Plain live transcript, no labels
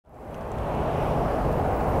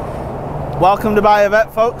Welcome to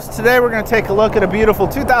Buyavette, folks. Today we're going to take a look at a beautiful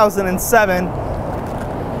 2007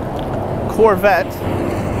 Corvette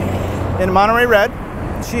in Monterey Red.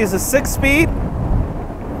 She is a 6-speed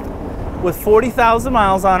with 40,000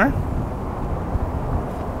 miles on her.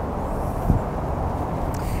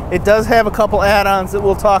 It does have a couple add-ons that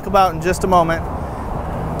we'll talk about in just a moment.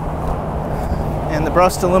 And the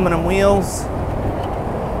brushed aluminum wheels.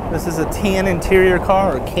 This is a tan interior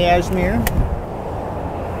car, or Cashmere.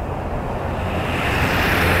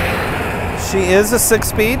 She is a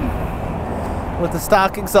 6-speed with a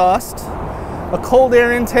stock exhaust. A cold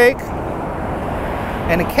air intake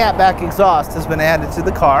and a catback exhaust has been added to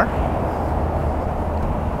the car.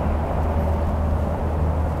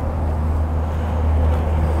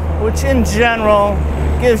 Which in general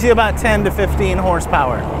gives you about 10 to 15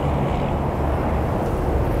 horsepower.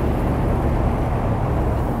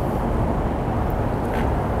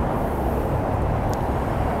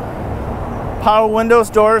 Power windows,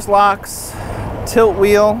 doors, locks, tilt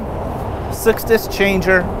wheel, 6-disc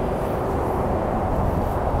changer.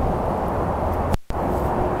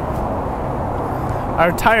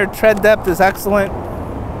 Our tire tread depth is excellent.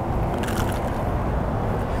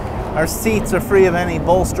 Our seats are free of any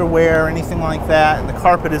bolster wear or anything like that, and the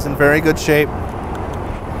carpet is in very good shape.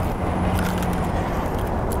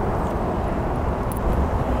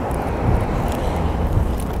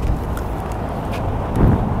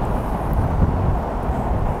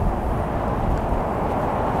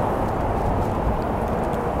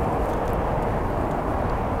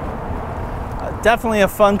 Definitely a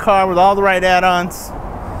fun car with all the right add-ons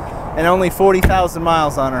and only 40,000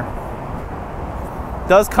 miles on her.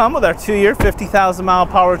 Does come with our 2-year, 50,000 mile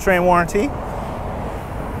powertrain warranty.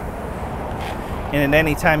 And at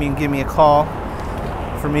any time you can give me a call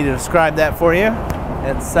for me to describe that for you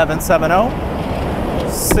at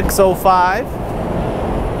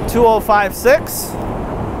 770-605-2056.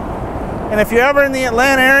 And if you're ever in the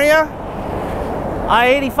Atlanta area,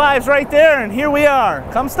 I-85's right there, and here we are.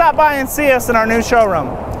 Come stop by and see us in our new showroom.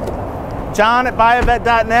 John at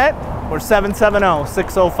Buyavette.net or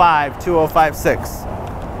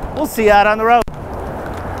 770-605-2056. We'll see you out on the road.